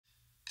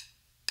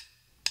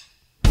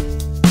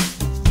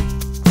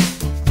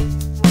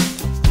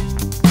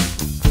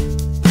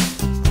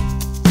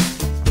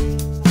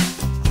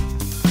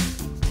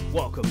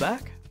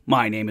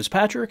My name is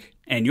Patrick,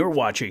 and you're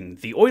watching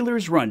the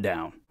Oilers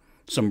Rundown.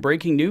 Some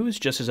breaking news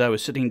just as I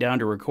was sitting down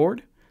to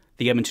record.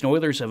 The Edmonton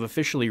Oilers have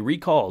officially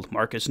recalled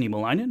Markus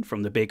Niemelainen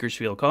from the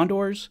Bakersfield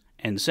Condors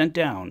and sent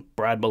down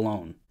Brad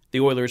Malone. The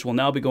Oilers will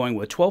now be going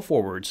with 12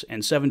 forwards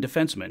and 7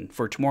 defensemen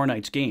for tomorrow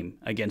night's game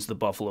against the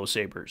Buffalo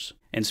Sabres.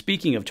 And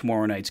speaking of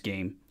tomorrow night's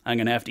game, I'm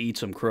going to have to eat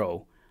some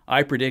crow.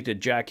 I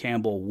predicted Jack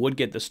Campbell would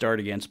get the start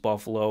against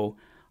Buffalo.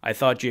 I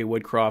thought Jay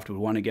Woodcroft would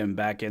want to get him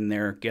back in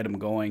there, get him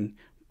going.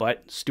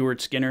 But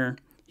Stuart Skinner,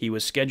 he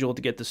was scheduled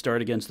to get the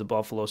start against the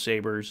Buffalo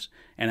Sabres.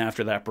 And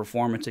after that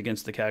performance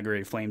against the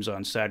Calgary Flames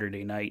on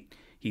Saturday night,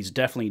 he's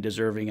definitely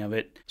deserving of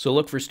it. So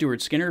look for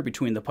Stuart Skinner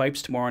between the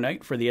pipes tomorrow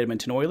night for the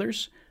Edmonton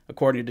Oilers.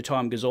 According to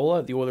Tom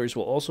Gazzola, the Oilers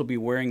will also be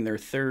wearing their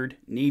third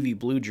navy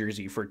blue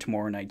jersey for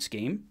tomorrow night's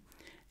game.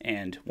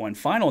 And one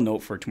final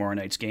note for tomorrow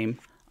night's game,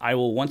 I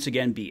will once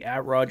again be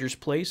at Rogers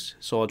Place,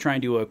 so I'll try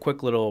and do a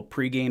quick little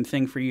pregame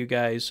thing for you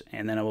guys,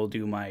 and then I will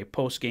do my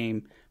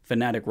postgame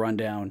Fanatic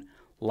rundown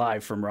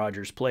live from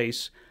Rogers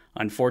Place.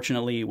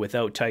 Unfortunately,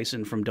 without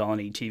Tyson from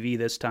Dolly TV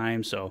this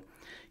time, so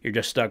you're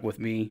just stuck with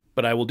me.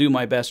 But I will do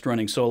my best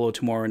running solo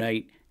tomorrow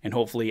night, and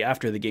hopefully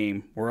after the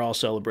game, we're all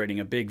celebrating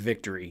a big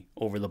victory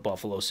over the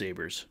Buffalo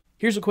Sabres.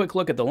 Here's a quick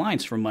look at the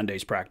lines from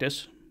Monday's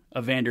practice.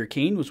 Evander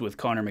Kane was with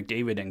Connor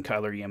McDavid and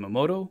Kyler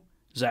Yamamoto.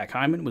 Zach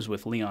Hyman was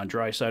with Leon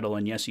Draisaitl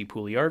and Jesse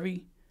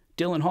Puljujärvi.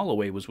 Dylan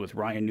Holloway was with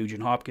Ryan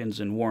Nugent-Hopkins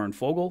and Warren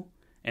Foegele.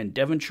 And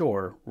Devon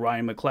Shore,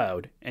 Ryan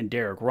McLeod, and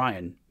Derek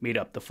Ryan made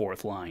up the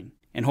fourth line.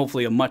 And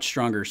hopefully a much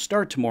stronger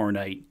start tomorrow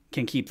night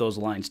can keep those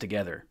lines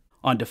together.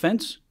 On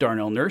defense,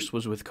 Darnell Nurse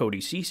was with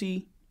Cody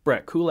Ceci.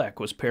 Brett Kulak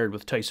was paired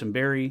with Tyson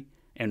Barrie,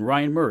 and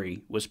Ryan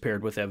Murray was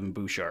paired with Evan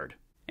Bouchard.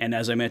 And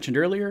as I mentioned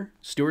earlier,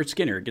 Stuart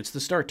Skinner gets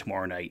the start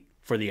tomorrow night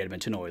for the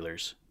Edmonton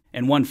Oilers.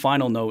 And one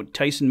final note,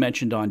 Tyson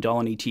mentioned on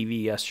Dolly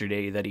TV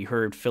yesterday that he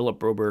heard Philip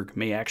Broberg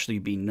may actually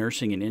be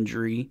nursing an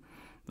injury.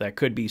 That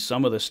could be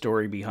some of the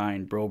story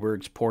behind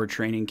Broberg's poor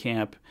training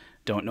camp.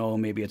 Don't know,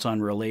 maybe it's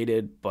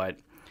unrelated, but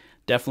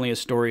definitely a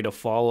story to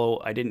follow.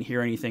 I didn't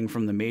hear anything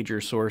from the major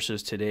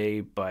sources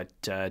today, but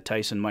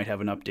Tyson might have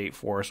an update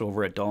for us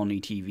over at Dolly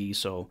TV,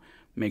 so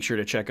make sure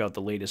to check out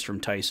the latest from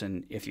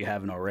Tyson if you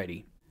haven't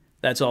already.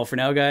 That's all for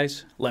now,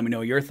 guys. Let me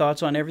know your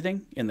thoughts on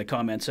everything in the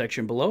comment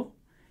section below.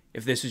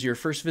 If this is your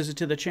first visit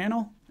to the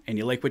channel and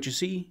you like what you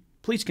see,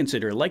 please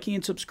consider liking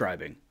and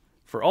subscribing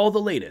for all the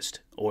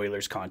latest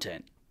Oilers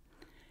content.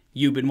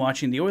 You've been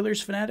watching the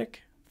Oilers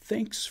Fanatic.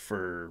 Thanks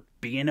for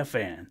being a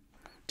fan.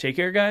 Take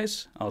care,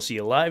 guys. I'll see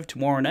you live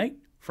tomorrow night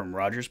from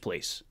Rogers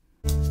Place.